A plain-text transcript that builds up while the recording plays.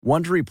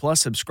Wondery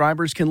Plus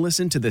subscribers can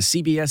listen to the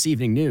CBS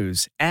Evening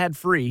News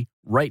ad-free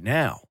right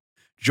now.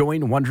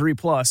 Join Wondery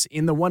Plus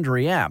in the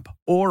Wondery app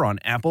or on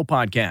Apple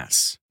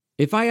Podcasts.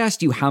 If I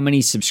asked you how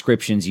many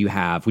subscriptions you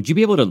have, would you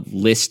be able to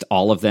list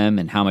all of them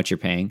and how much you're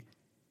paying?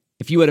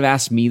 If you would have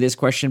asked me this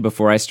question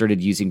before I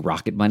started using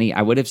Rocket Money,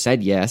 I would have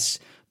said yes,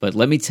 but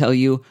let me tell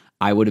you,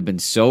 I would have been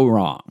so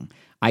wrong.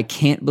 I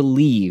can't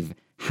believe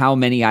how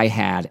many I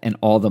had and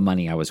all the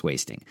money I was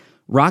wasting.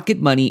 Rocket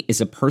Money is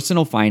a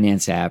personal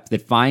finance app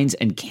that finds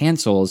and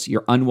cancels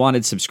your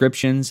unwanted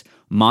subscriptions,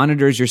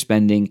 monitors your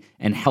spending,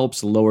 and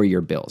helps lower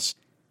your bills.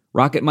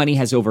 Rocket Money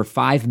has over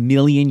 5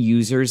 million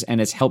users and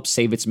has helped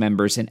save its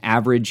members an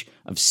average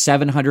of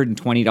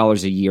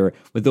 $720 a year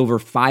with over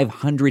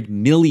 500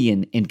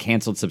 million in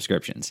canceled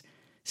subscriptions.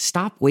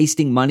 Stop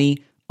wasting money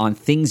on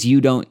things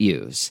you don't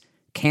use.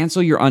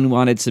 Cancel your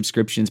unwanted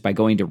subscriptions by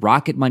going to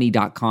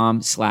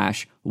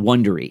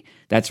rocketmoney.com/Wondery.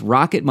 That's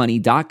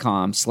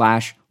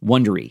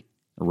rocketmoney.com/Wondery.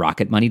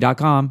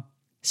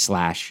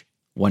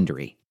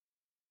 rocketmoney.com/Wondery.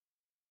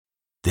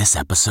 This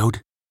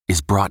episode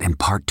is brought in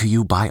part to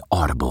you by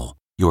Audible,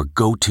 your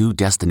go-to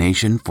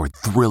destination for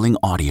thrilling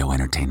audio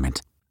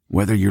entertainment.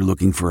 Whether you're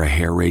looking for a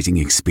hair-raising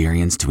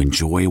experience to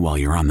enjoy while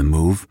you're on the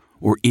move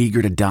or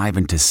eager to dive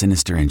into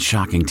sinister and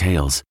shocking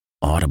tales,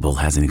 Audible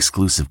has an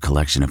exclusive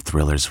collection of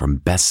thrillers from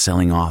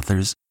best-selling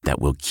authors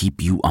that will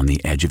keep you on the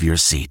edge of your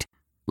seat.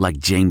 Like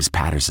James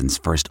Patterson's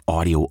first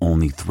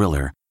audio-only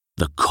thriller,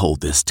 The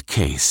Coldest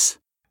Case.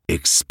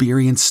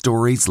 Experience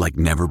stories like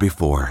never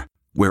before,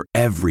 where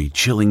every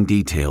chilling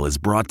detail is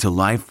brought to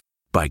life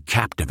by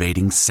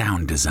captivating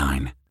sound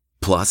design.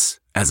 Plus,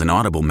 as an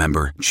Audible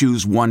member,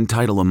 choose one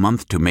title a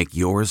month to make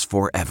yours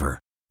forever.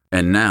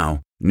 And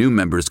now, new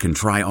members can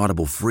try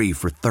Audible free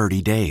for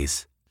 30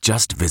 days.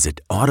 Just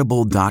visit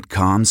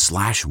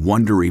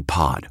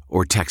audible.com/WonderyPod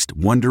or text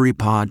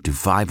WonderyPod to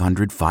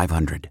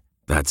 500-500.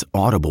 That's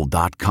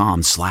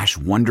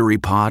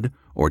audible.com/WonderyPod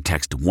or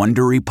text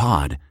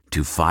WonderyPod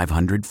to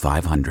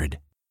 500-500.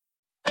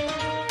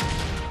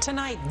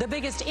 Tonight, the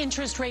biggest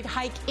interest rate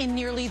hike in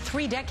nearly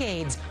 3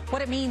 decades.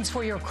 What it means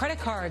for your credit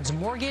cards,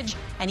 mortgage,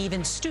 and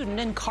even student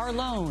and car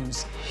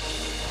loans.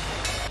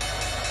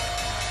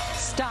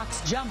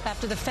 Stocks jump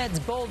after the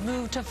Fed's bold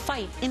move to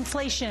fight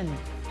inflation.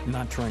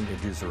 Not trying to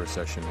induce a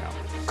recession now.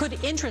 Could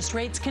interest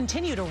rates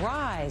continue to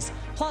rise?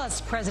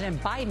 Plus,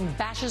 President Biden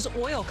bashes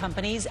oil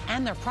companies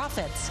and their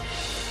profits.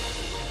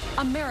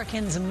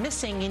 Americans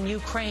missing in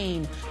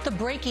Ukraine. The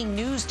breaking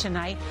news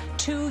tonight,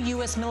 2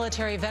 U.S.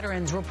 military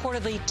veterans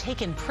reportedly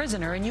taken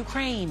prisoner in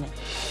Ukraine.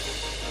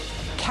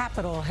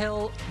 Capitol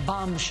Hill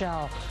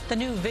bombshell. The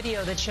new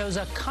video that shows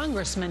a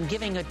congressman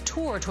giving a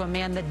tour to a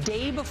man the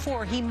day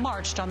before he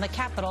marched on the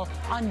Capitol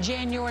on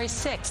January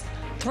 6th,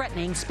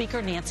 threatening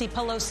Speaker Nancy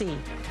Pelosi.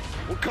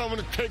 We're coming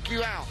to take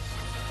you out.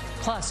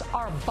 Plus,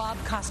 our Bob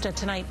Costa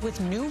tonight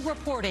with new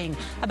reporting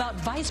about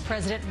Vice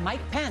President Mike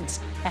Pence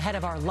ahead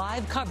of our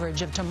live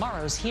coverage of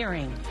tomorrow's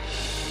hearing.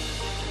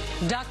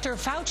 Dr.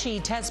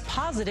 Fauci tests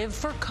positive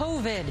for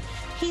COVID.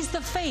 He's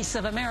the face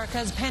of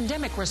America's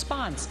pandemic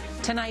response.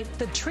 Tonight,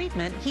 the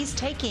treatment he's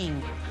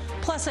taking.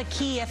 Plus, a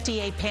key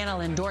FDA panel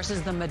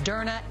endorses the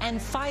Moderna and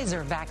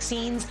Pfizer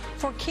vaccines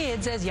for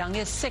kids as young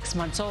as 6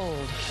 months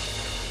old.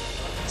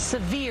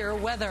 Severe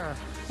weather,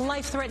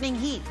 life-threatening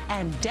heat,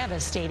 and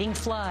devastating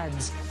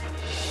floods.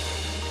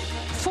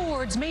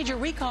 Ford's major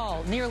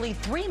recall, nearly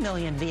 3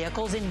 million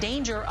vehicles in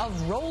danger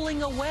of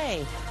rolling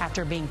away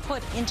after being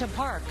put into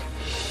park.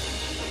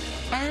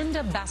 And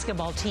a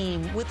basketball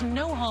team with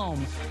no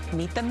home.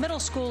 Meet the middle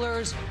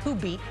schoolers who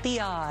beat the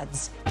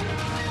odds.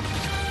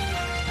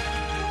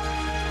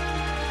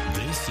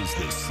 This is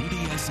the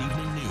CBS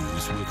Evening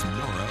News with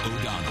Norah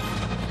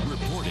O'Donnell,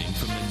 reporting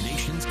from the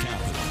nation's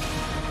capital.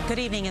 Good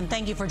evening, and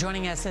thank you for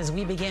joining us as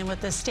we begin with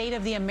the state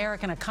of the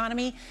American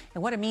economy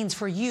and what it means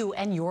for you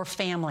and your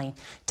family.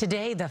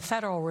 Today, the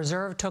Federal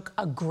Reserve took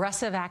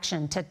aggressive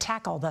action to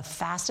tackle the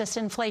fastest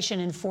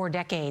inflation in 4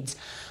 decades.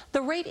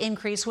 The rate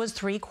increase was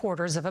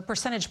 0.75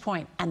 percentage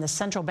point, and the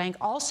central bank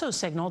also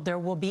signaled there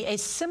will be a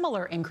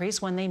similar increase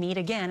when they meet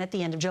again at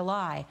the end of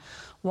July.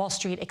 Wall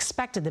Street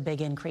expected the big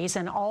increase,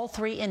 and all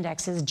 3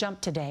 indexes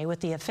jumped today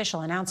with the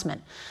official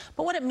announcement.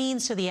 But what it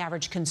means to the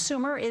average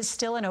consumer is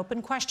still an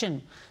open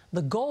question.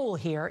 The goal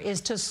here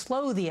is to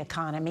slow the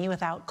economy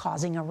without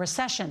causing a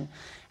recession.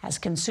 As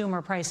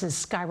consumer prices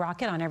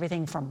skyrocket on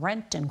everything from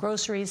rent and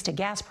groceries to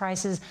gas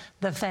prices,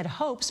 the Fed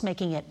hopes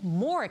making it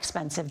more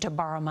expensive to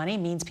borrow money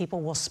means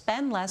people will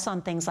spend less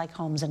on things like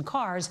homes and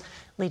cars,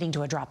 leading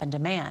to a drop in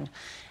demand.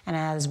 And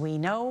as we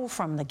know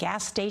from the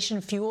gas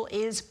station, fuel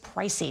is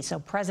pricey. So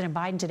President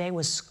Biden today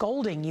was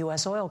scolding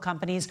U.S. oil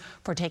companies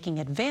for taking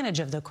advantage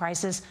of the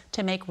crisis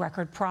to make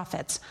record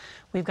profits.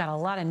 We've got a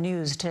lot of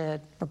news to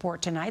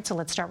report tonight, so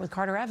let's start with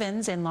Carter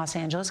Evans in Los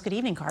Angeles. Good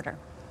evening, Carter.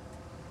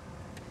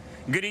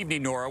 Good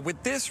evening, Nora.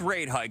 With this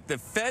rate hike, the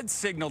Fed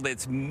signaled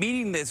it's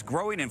meeting this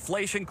growing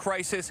inflation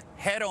crisis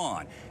head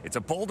on. It's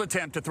a bold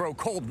attempt to throw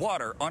cold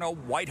water on a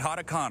white-hot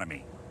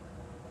economy.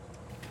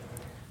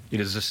 It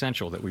is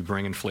essential that we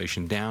bring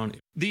inflation down.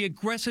 The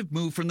aggressive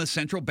move from the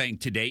central bank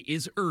today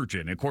is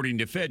urgent, according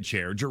to Fed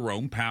Chair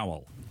Jerome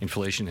Powell.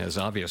 Inflation has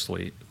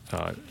obviously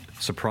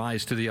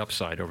surprised to the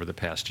upside over the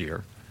past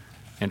year,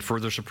 and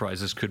further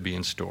surprises could be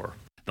in store.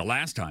 The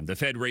last time the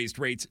Fed raised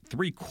rates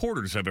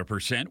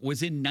 0.75%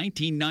 was in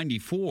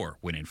 1994,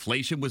 when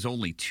inflation was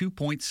only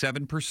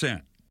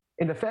 2.7%.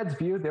 In the Fed's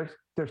view,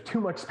 there's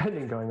too much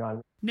spending going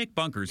on. Nick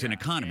Bunkers, an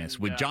economist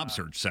with job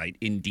search site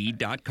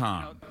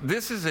Indeed.com.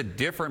 This is a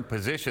different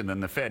position than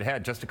the Fed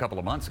had just a couple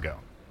of months ago.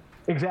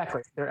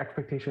 Exactly. Their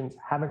expectations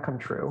haven't come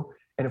true,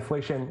 and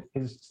inflation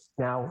is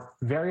now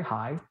very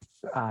high,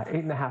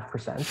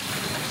 8.5%.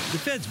 The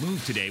Fed's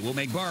move today will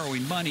make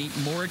borrowing money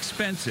more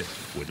expensive.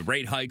 With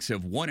rate hikes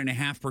of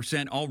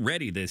 1.5%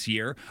 already this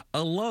year,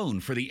 a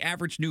loan for the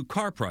average new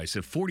car price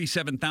of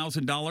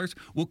 $47,000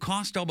 will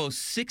cost almost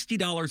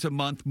 $60 a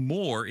month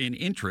more in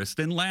interest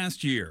than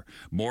last year.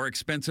 More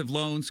expensive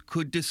loans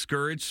could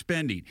discourage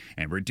spending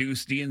and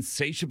reduce the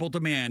insatiable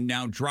demand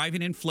now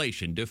driving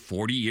inflation to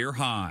 40-year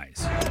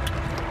highs.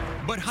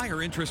 But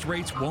higher interest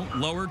rates won't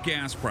lower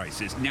gas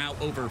prices, now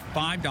over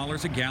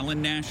 $5 a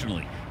gallon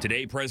nationally.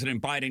 Today,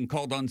 President Biden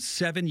called on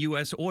 7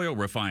 U.S. oil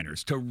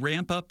refiners to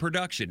ramp up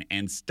production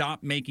and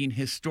stop making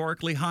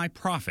historically high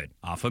profit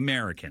off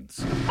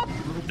Americans.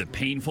 The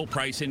painful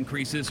price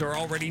increases are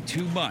already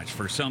too much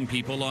for some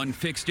people on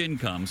fixed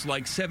incomes,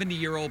 like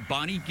 70-year-old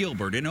Bonnie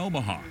Gilbert in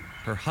Omaha.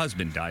 Her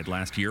husband died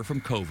last year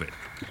from COVID.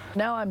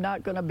 Now I'm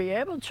not going to be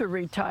able to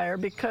retire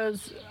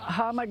because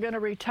how am I going to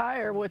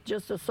retire with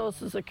just a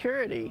Social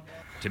Security?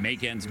 To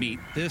make ends meet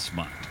this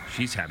month,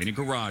 she's having a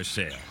garage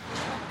sale.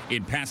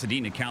 In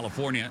Pasadena,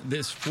 California,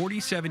 this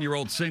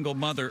 47-year-old single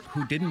mother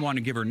who didn't want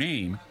to give her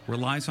name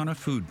relies on a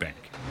food bank.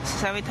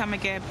 So every time I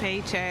get a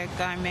paycheck,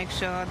 I make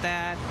sure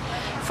that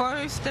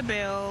first the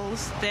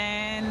bills,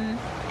 and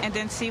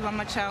then see what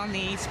my child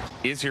needs.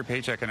 Is your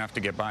paycheck enough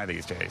to get by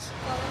these days?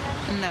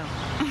 No.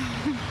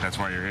 That's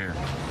why you're here.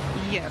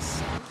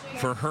 Yes.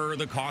 For her,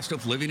 the cost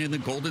of living in the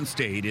Golden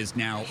State is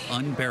now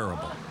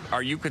unbearable.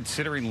 Are you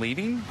considering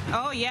leaving?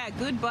 Oh, yeah.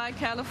 Goodbye,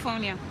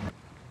 California.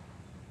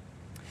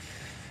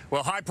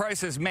 Well, high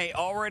prices may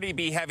already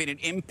be having an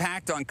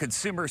impact on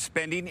consumer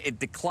spending. It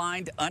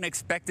declined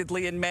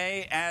unexpectedly in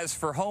May. As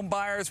for home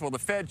buyers, well, the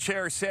Fed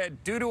chair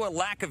said due to a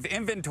lack of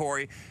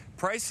inventory,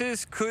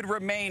 prices could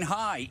remain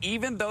high,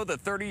 even though the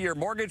 30-year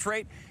mortgage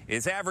rate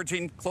is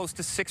averaging close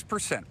to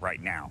 6%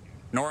 right now.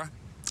 Nora?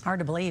 Hard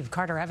to believe.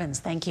 Carter Evans,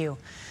 thank you.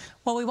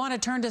 Well, we want to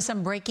turn to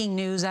some breaking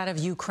news out of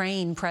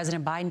Ukraine.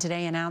 President Biden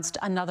today announced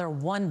another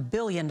 $1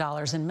 billion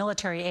in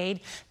military aid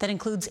that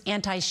includes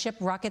anti-ship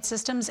rocket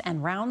systems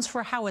and rounds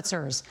for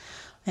howitzers.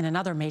 In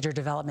another major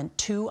development,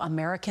 2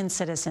 American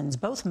citizens,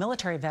 both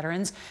military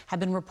veterans, have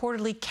been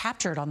reportedly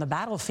captured on the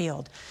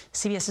battlefield.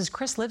 CBS's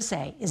Chris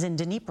Livesay is in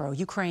Dnipro,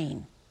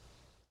 Ukraine.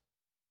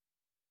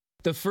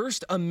 The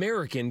first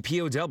American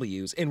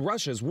POWs in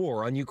Russia's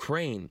war on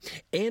Ukraine.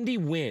 Andy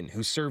Wynn,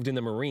 who served in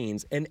the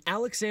Marines, and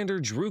Alexander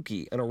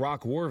Druki, an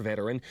Iraq War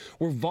veteran,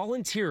 were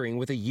volunteering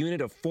with a unit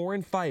of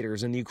foreign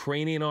fighters in the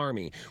Ukrainian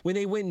army when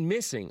they went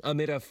missing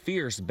amid a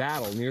fierce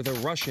battle near the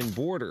Russian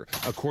border,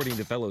 according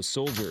to fellow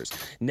soldiers.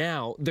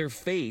 Now, their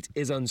fate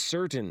is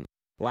uncertain.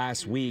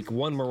 Last week,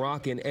 1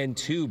 Moroccan and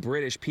 2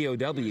 British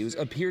POWs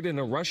appeared in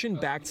a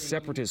Russian-backed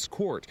separatist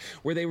court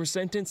where they were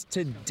sentenced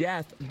to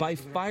death by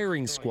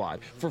firing squad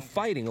for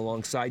fighting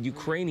alongside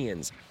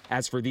Ukrainians.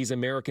 As for these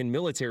American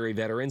military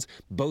veterans,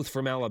 both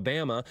from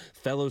Alabama,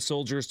 fellow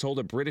soldiers told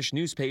a British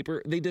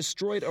newspaper they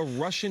destroyed a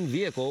Russian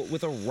vehicle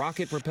with a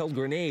rocket-propelled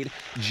grenade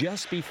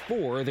just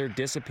before their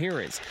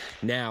disappearance.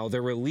 Now,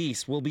 their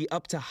release will be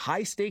up to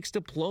high-stakes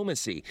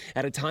diplomacy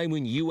at a time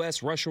when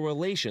U.S.-Russia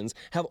relations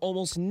have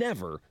almost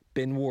never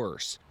been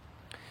worse.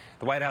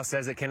 The White House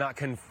says it cannot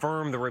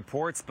confirm the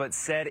reports, but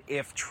said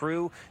if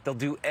true, they'll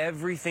do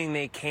everything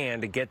they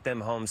can to get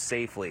them home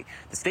safely.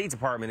 The State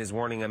Department is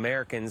warning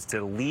Americans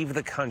to leave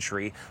the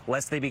country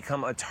lest they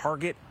become a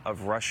target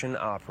of Russian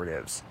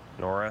operatives.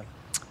 Nora?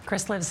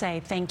 Chris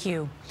Livesay, thank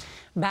you.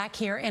 Back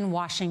here in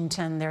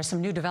Washington, there's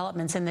some new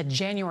developments in the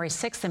January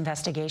 6th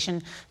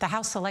investigation. The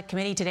House Select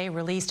Committee today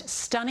released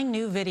stunning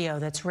new video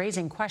that's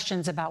raising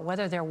questions about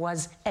whether there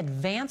was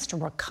advanced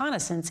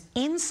reconnaissance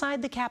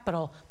inside the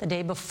Capitol the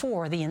day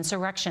before the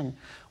insurrection.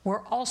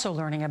 We're also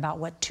learning about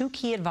what 2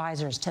 key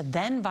advisors to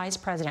then Vice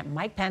President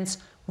Mike Pence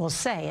will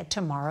say at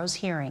tomorrow's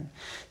hearing.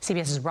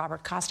 CBS's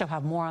Robert Costa will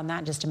have more on that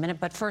in just a minute.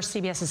 But first,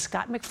 CBS's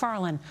Scott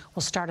MacFarlane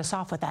will start us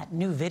off with that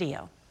new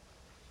video.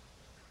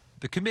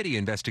 The committee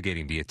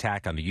investigating the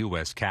attack on the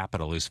U.S.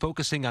 Capitol is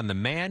focusing on the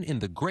man in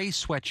the gray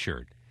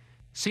sweatshirt,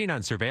 seen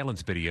on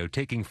surveillance video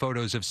taking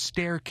photos of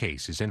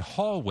staircases and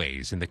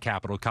hallways in the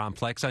Capitol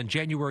complex on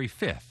January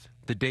 5th,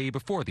 the day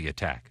before the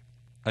attack.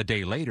 A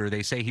day later,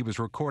 they say he was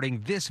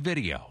recording this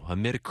video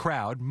amid a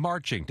crowd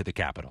marching to the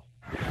Capitol.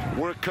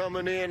 We're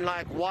coming in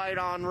like white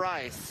on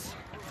rice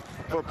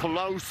for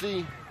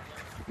Pelosi,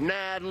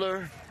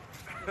 Nadler,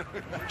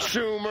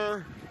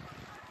 Schumer,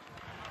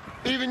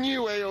 even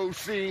you,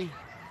 AOC.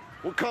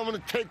 We're coming to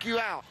take you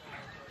out.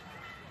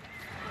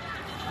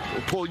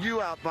 We'll pull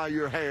you out by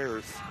your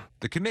hairs.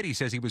 The committee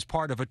says he was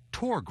part of a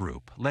tour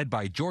group led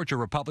by Georgia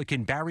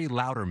Republican Barry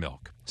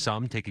Loudermilk,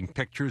 some taking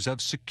pictures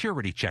of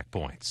security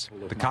checkpoints.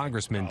 The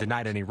congressman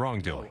denied any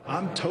wrongdoing.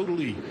 I'm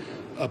totally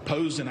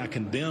opposed and I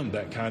condemn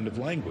that kind of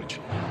language.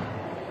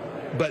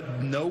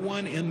 But no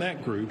one in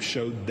that group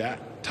showed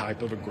that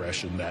type of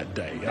aggression that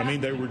day. I mean,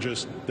 they were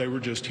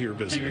just here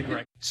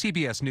visiting.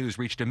 CBS News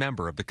reached a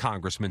member of the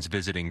congressman's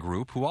visiting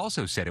group who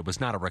also said it was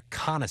not a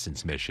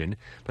reconnaissance mission,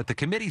 but the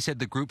committee said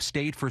the group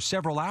stayed for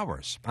several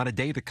hours on a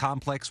day the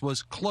complex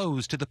was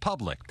closed to the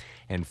public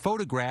and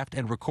photographed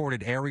and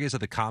recorded areas of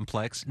the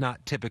complex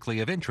not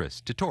typically of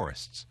interest to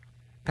tourists.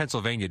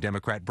 Pennsylvania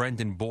Democrat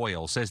Brendan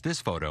Boyle says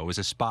this photo is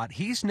a spot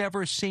he's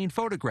never seen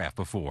photographed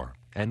before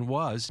and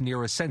was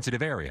near a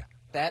sensitive area.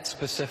 That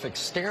specific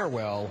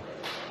stairwell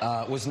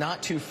was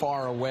not too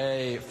far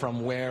away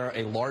from where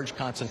a large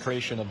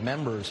concentration of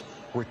members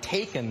were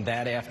taken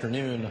that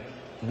afternoon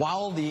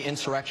while the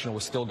insurrection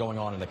was still going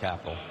on in the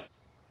Capitol.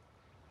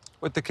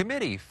 With the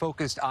committee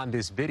focused on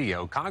this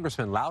video,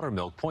 Congressman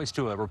Loudermilk points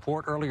to a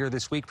report earlier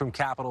this week from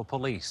Capitol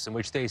Police in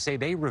which they say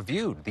they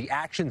reviewed the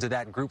actions of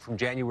that group from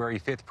January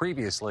 5th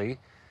previously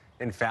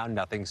and found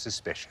nothing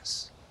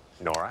suspicious.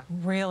 Nora?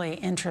 Really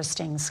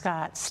interesting,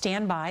 Scott.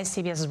 Stand by.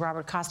 CBS's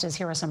Robert Costas.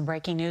 Here are some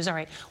breaking news. All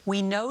right.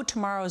 We know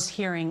tomorrow's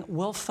hearing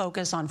will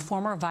focus on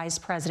former Vice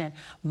President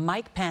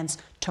Mike Pence,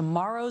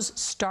 tomorrow's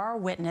star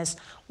witness,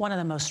 one of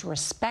the most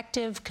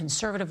respected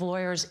conservative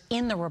lawyers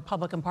in the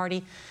Republican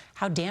Party.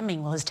 How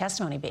damning will his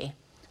testimony be?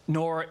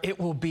 Nora, it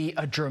will be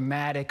a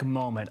dramatic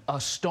moment. A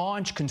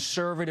staunch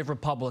conservative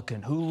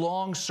Republican who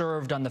long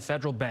served on the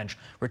federal bench,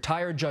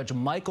 retired Judge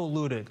Michael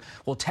Luttig,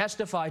 will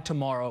testify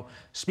tomorrow,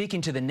 speaking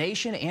to the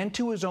nation and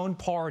to his own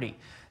party,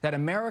 that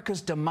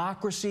America's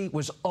democracy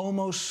was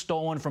almost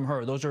stolen from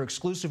her. Those are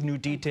exclusive new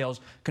details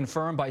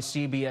confirmed by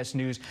CBS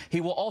News.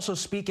 He will also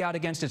speak out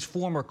against his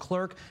former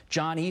clerk,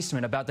 John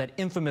Eastman, about that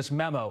infamous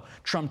memo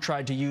Trump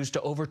tried to use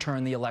to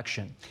overturn the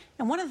election.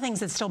 And one of the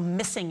things that's still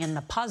missing in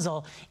the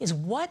puzzle is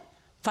what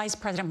Vice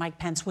President Mike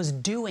Pence was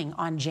doing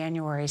on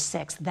January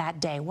 6th that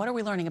day. What are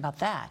we learning about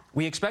that?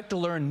 We expect to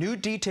learn new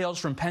details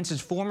from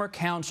Pence's former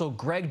counsel,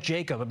 Greg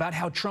Jacob, about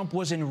how Trump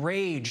was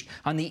enraged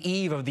on the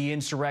eve of the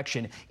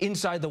insurrection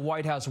inside the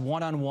White House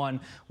one-on-one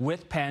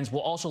with Pence.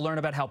 We'll also learn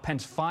about how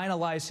Pence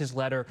finalized his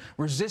letter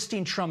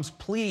resisting Trump's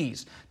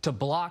pleas to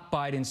block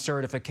Biden's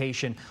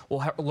certification.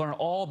 We'll learn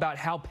all about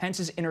how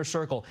Pence's inner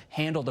circle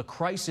handled the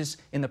crisis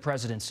in the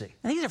presidency.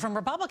 And these are from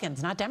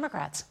Republicans, not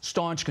Democrats.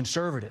 Staunch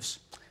conservatives.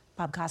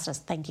 Bob Costas,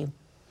 thank you.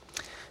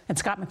 And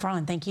Scott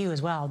McFarland, thank you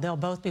as well. They'll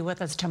both be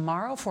with us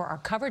tomorrow for our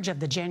coverage of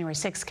the January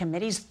 6th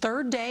committee's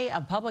third day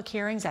of public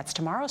hearings. That's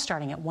tomorrow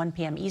starting at 1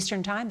 p.m.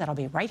 Eastern time. That'll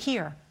be right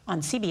here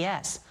on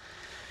CBS.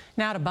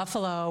 Now to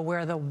Buffalo,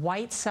 where the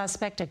white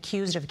suspect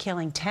accused of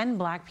killing 10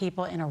 black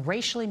people in a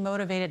racially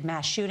motivated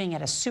mass shooting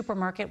at a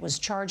supermarket was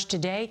charged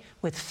today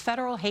with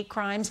federal hate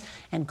crimes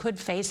and could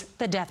face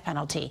the death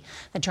penalty.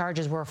 The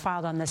charges were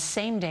filed on the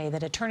same day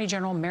that Attorney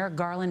General Merrick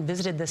Garland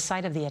visited the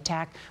site of the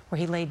attack, where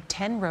he laid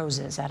 10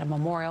 roses at a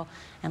memorial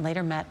and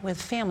later met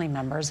with family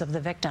members of the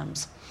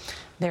victims.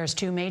 There's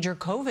two major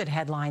COVID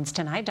headlines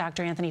tonight.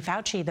 Dr. Anthony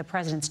Fauci, the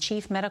president's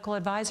chief medical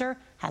advisor,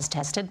 has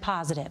tested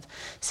positive.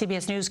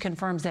 CBS News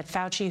confirms that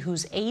Fauci,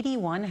 who's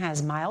 81,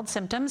 has mild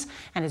symptoms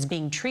and is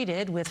being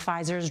treated with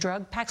Pfizer's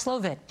drug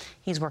Paxlovid.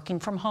 He's working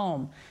from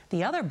home.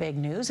 The other big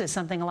news is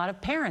something a lot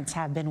of parents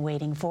have been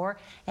waiting for.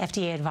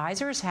 FDA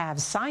advisors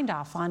have signed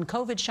off on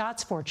COVID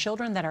shots for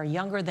children that are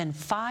younger than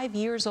 5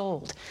 years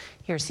old.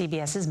 Here's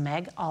CBS's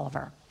Meg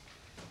Oliver.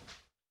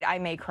 I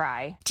may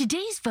cry.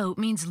 Today's vote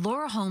means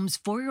Laura Holmes'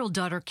 4-year-old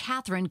daughter,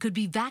 Catherine, could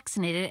be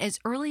vaccinated as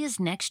early as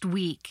next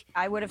week.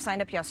 I would have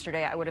signed up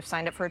yesterday. I would have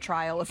signed up for a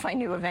trial if I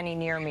knew of any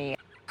near me.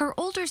 Her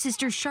older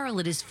sister,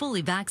 Charlotte, is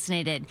fully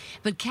vaccinated,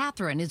 but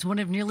Catherine is one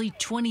of nearly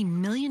 20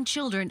 million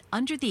children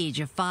under the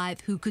age of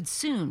 5 who could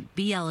soon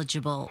be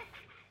eligible.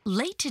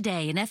 Late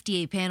today, an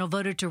FDA panel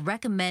voted to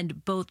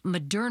recommend both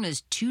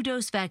Moderna's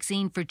 2-dose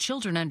vaccine for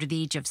children under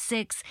the age of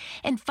 6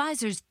 and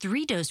Pfizer's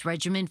 3-dose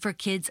regimen for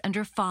kids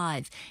under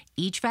 5.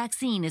 Each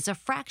vaccine is a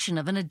fraction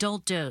of an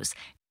adult dose.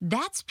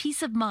 That's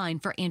peace of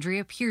mind for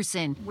Andrea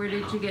Pearson. Where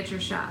did you get your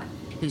shot?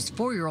 Whose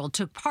 4-year-old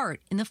took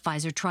part in the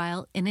Pfizer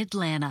trial in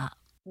Atlanta.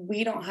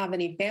 We don't have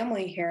any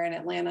family here in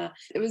Atlanta.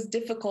 It was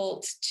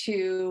difficult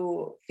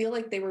to feel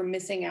like they were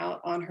missing out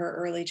on her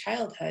early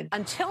childhood.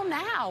 Until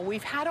now,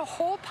 we've had a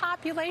whole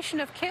population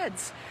of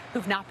kids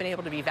who've not been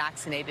able to be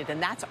vaccinated,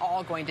 and that's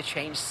all going to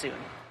change soon.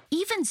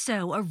 Even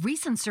so, a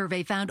recent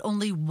survey found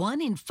only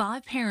 1 in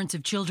 5 parents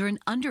of children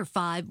under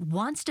 5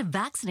 wants to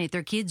vaccinate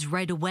their kids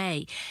right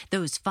away.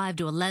 Those 5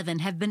 to 11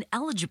 have been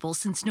eligible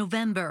since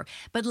November,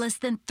 but less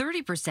than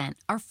 30%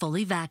 are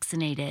fully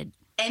vaccinated.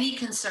 Any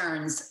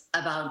concerns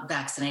about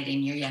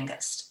vaccinating your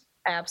youngest?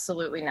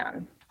 Absolutely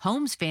none.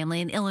 Holmes' family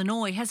in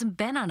Illinois hasn't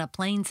been on a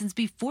plane since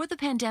before the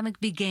pandemic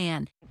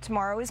began.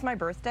 Tomorrow is my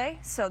birthday,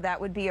 so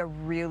that would be a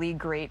really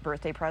great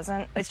birthday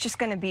present. It's just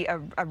going to be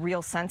a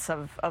real sense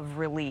of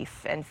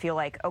relief and feel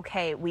like,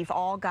 okay, we've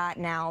all got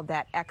now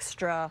that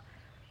extra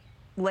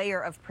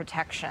layer of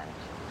protection.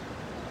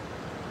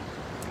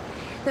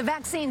 The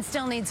vaccine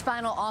still needs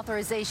final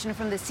authorization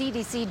from the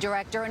CDC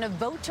director and a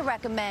vote to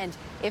recommend.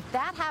 If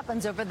that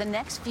happens over the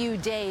next few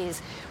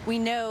days, we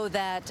know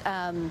that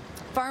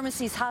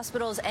pharmacies,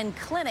 hospitals, and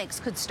clinics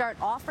could start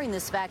offering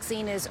this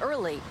vaccine as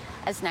early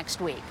as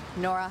next week.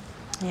 Nora?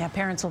 Yeah,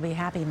 parents will be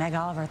happy. Meg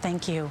Oliver,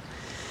 thank you.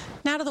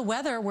 Now to the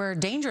weather, where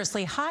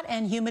dangerously hot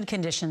and humid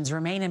conditions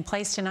remain in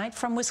place tonight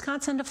from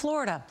Wisconsin to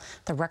Florida.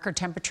 The record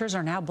temperatures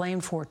are now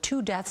blamed for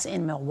 2 deaths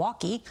in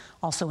Milwaukee.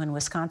 Also in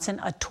Wisconsin,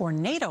 a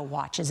tornado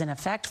watch is in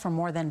effect for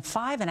more than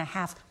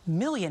 5.5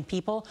 million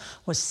people,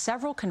 with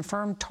several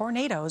confirmed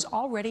tornadoes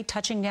already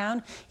touching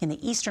down in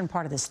the eastern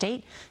part of the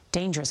state.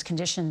 Dangerous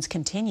conditions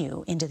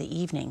continue into the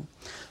evening.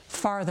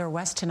 Farther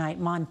west tonight,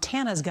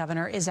 Montana's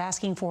governor is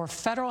asking for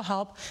federal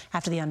help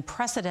after the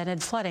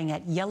unprecedented flooding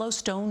at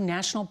Yellowstone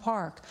National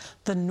Park.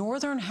 The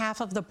northern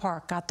half of the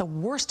park got the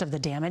worst of the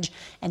damage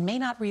and may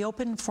not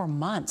reopen for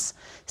months.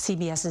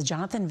 CBS's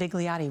Jonathan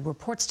Vigliotti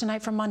reports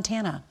tonight from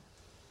Montana.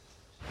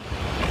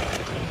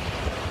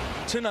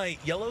 Tonight,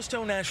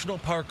 Yellowstone National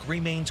Park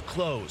remains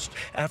closed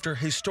after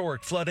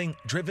historic flooding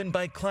driven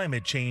by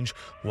climate change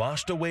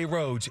washed away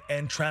roads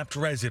and trapped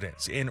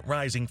residents in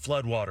rising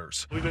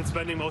floodwaters. We've been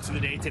spending most of the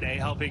day today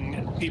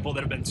helping people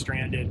that have been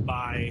stranded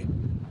by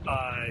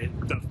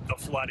the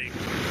flooding.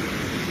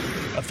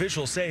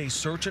 Officials say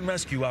search and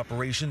rescue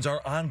operations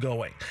are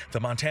ongoing. The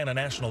Montana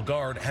National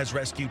Guard has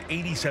rescued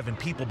 87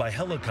 people by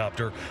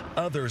helicopter.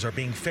 Others are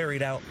being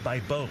ferried out by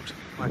boat.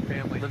 My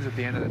family lives at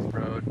the end of this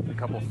road, a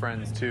couple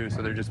friends too,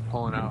 so they're just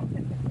pulling out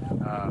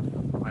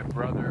my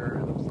brother,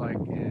 it looks like,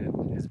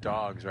 and his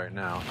dogs right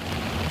now.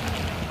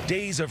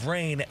 Days of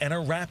rain and a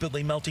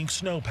rapidly melting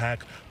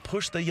snowpack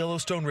pushed the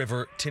Yellowstone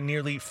River to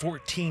nearly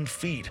 14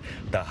 feet,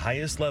 the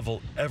highest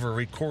level ever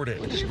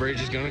recorded. This bridge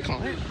is going to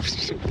climb.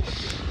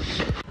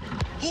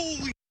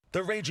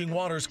 The raging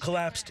waters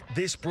collapsed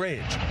this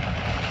bridge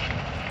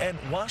and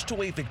washed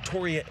away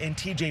Victoria and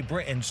TJ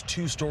Britton's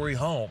 2-story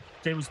home.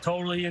 It was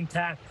totally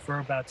intact for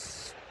about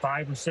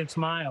 5 or 6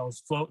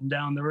 miles, floating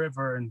down the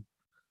river, and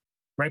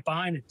right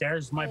behind it,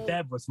 there's my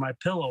bed with my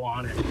pillow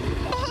on it.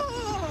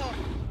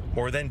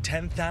 More than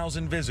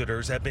 10,000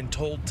 visitors have been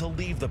told to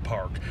leave the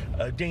park,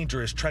 a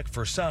dangerous trek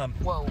for some.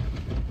 Whoa.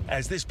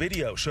 As this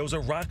video shows a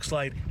rock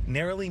slide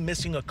narrowly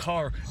missing a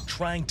car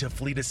trying to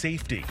flee to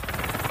safety.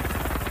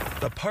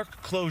 The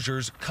park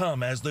closures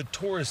come as the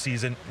tourist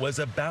season was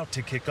about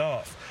to kick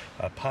off,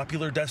 a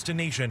popular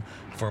destination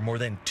for more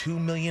than 2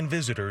 million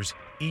visitors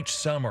each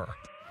summer.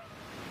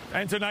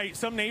 And tonight,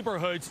 some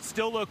neighborhoods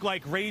still look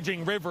like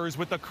raging rivers,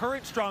 with the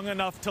current strong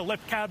enough to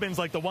lift cabins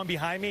like the one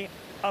behind me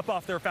up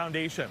off their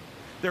foundation.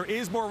 There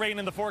is more rain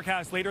in the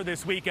forecast later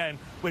this weekend,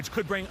 which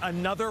could bring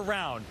another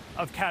round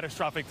of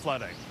catastrophic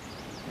flooding.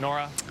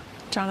 Nora?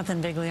 Jonathan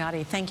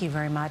Vigliotti, thank you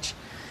very much.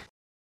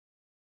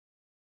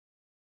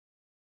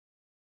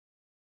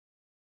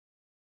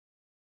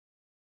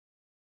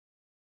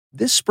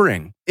 This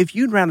spring, if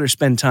you'd rather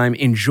spend time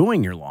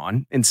enjoying your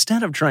lawn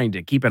instead of trying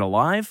to keep it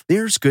alive,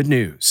 there's good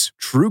news.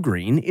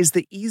 TruGreen is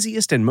the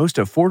easiest and most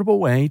affordable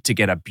way to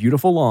get a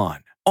beautiful lawn.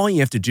 All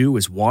you have to do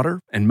is water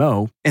and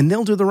mow, and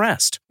they'll do the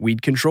rest.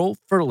 Weed control,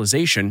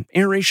 fertilization,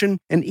 aeration,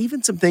 and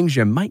even some things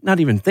you might not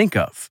even think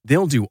of.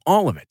 They'll do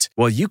all of it,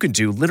 while you can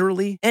do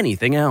literally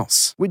anything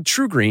else. With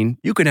TruGreen,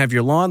 you can have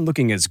your lawn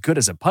looking as good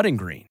as a putting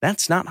green.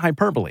 That's not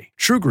hyperbole.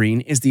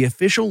 TruGreen is the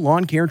official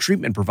lawn care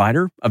treatment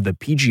provider of the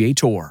PGA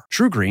Tour.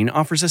 TruGreen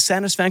offers a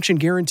satisfaction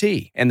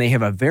guarantee, and they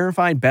have a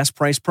verified best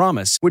price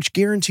promise, which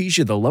guarantees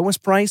you the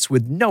lowest price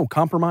with no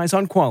compromise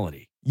on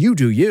quality. You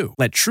do you.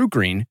 Let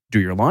TruGreen do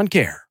your lawn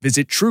care.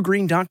 Visit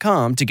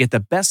TruGreen.com to get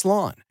the best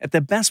lawn at the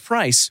best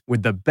price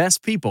with the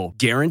best people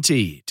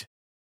guaranteed.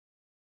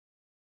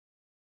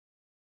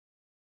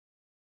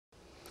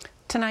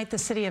 Tonight, the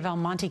city of El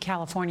Monte,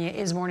 California,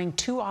 is mourning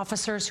 2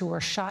 officers who were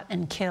shot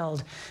and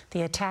killed.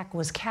 The attack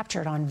was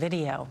captured on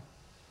video.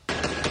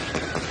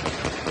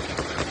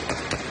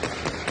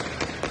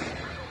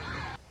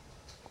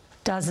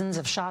 Dozens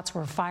of shots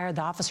were fired.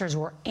 The officers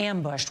were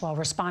ambushed while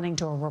responding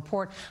to a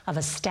report of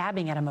a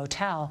stabbing at a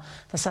motel.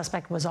 The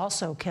suspect was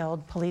also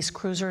killed. Police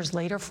cruisers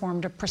later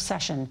formed a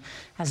procession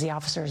as the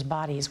officers'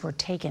 bodies were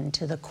taken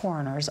to the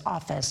coroner's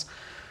office.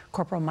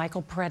 Corporal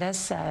Michael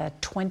Paredes, a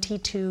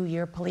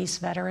 22-year police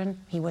veteran,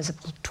 he was a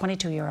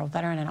 22-year-old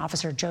veteran, and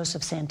Officer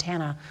Joseph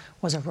Santana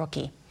was a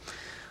rookie.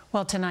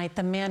 Well, tonight,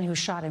 the man who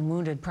shot and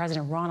wounded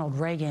President Ronald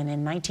Reagan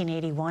in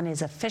 1981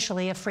 is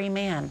officially a free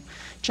man.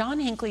 John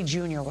Hinckley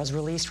Jr. was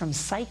released from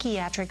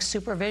psychiatric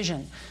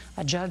supervision.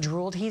 A judge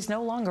ruled he's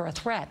no longer a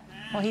threat.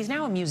 Well, he's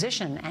now a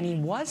musician, and he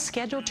was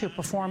scheduled to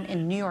perform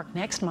in New York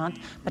next month,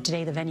 but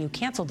today the venue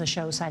canceled the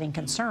show, citing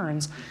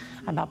concerns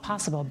about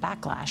possible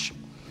backlash.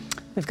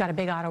 We've got a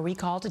big auto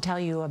recall to tell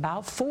you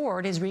about.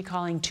 Ford is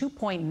recalling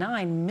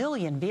 2.9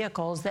 million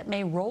vehicles that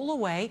may roll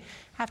away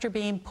after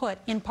being put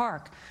in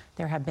park.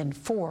 There have been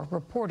 4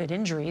 reported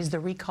injuries. The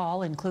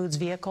recall includes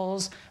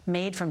vehicles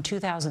made from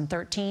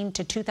 2013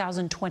 to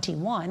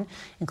 2021,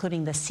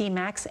 including the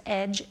C-Max,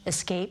 Edge,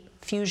 Escape,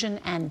 Fusion,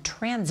 and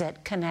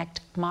Transit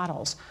Connect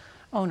models.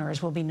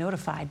 Owners will be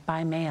notified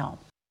by mail.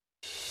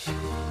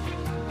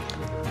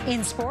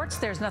 In sports,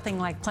 there's nothing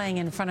like playing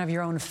in front of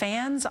your own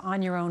fans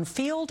on your own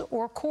field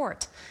or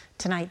court.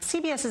 Tonight,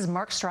 CBS's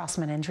Mark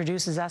Strassman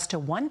introduces us to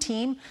one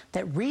team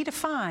that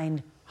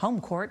redefined home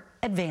court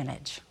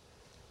advantage.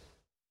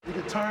 You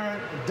can turn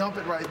and dump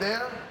it right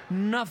there.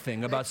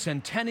 Nothing about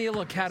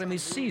Centennial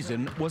Academy's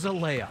season was a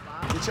layup.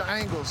 Get your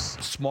angles.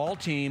 Small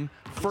team,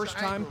 first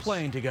time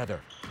playing together.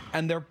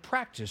 And their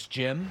practice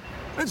gym.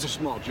 It's a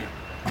small gym.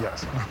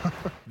 Yes.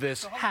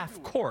 This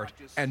half court,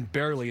 and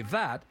barely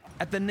that,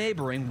 at the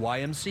neighboring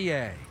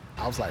YMCA.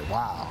 I was like,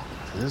 wow,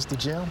 is this the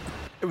gym?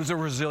 It was a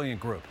resilient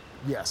group.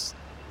 Yes,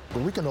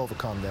 but we can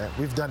overcome that.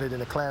 We've done it in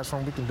the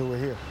classroom, we can do it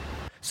here.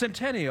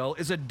 Centennial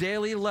is a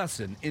daily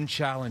lesson in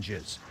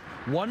challenges.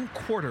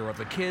 1/4 of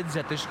the kids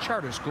at this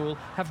charter school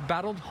have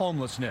battled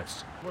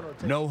homelessness.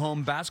 No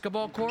home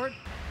basketball court?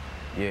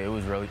 Yeah, it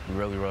was really,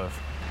 really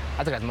rough.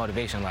 I took it as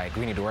motivation, like,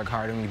 we need to work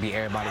harder, we need to beat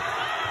everybody.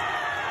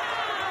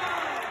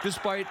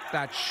 Despite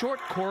that short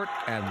court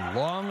and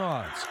long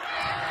odds,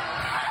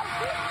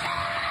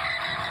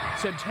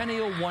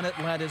 Centennial won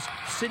Atlanta's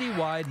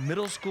citywide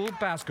middle school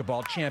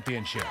basketball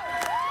championship.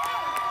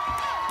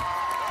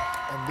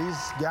 And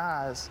these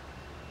guys,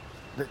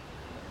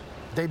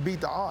 they beat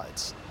the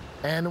odds.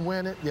 And to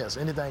win it, yes,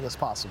 anything is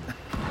possible.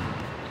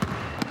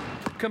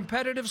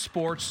 Competitive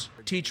sports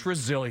teach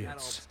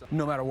resilience,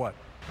 no matter what.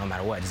 No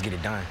matter what, just get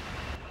it done.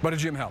 But a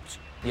gym helps.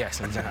 Yes,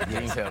 the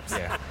gym helps,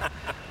 yeah.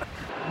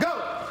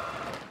 Go!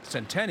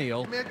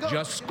 Centennial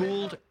just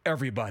schooled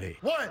everybody.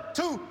 1,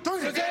 2,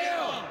 3.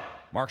 Centennial!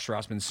 Mark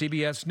Strassman,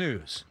 CBS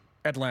News,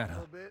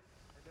 Atlanta.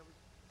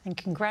 And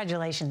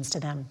congratulations to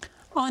them.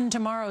 On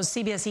tomorrow's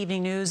CBS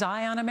Evening News,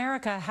 Eye on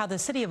America, how the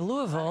city of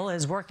Louisville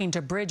is working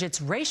to bridge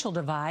its racial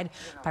divide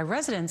by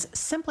residents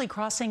simply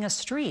crossing a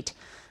street.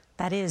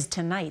 That is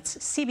tonight's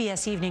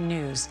CBS Evening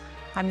News.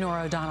 I'm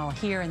Norah O'Donnell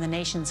here in the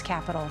nation's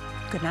capital.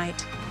 Good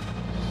night.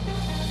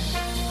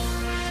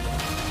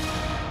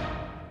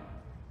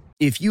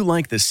 If you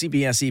like the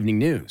CBS Evening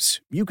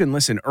News, you can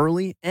listen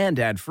early and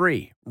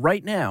ad-free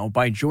right now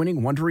by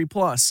joining Wondery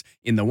Plus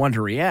in the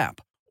Wondery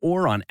app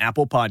or on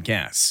Apple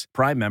Podcasts.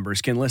 Prime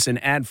members can listen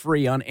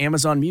ad-free on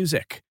Amazon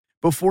Music.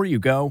 Before you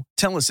go,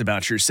 tell us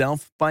about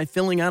yourself by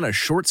filling out a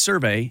short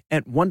survey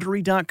at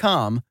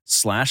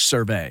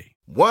Wondery.com/survey.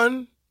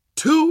 1,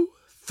 2,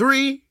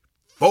 3,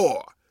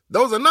 4.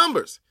 Those are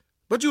numbers,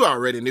 but you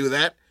already knew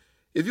that.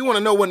 If you want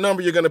to know what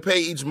number you're going to pay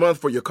each month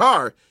for your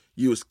car,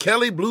 use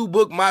Kelley Blue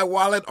Book My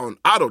Wallet on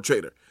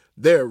AutoTrader.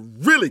 They're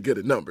really good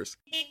at numbers.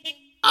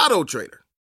 AutoTrader.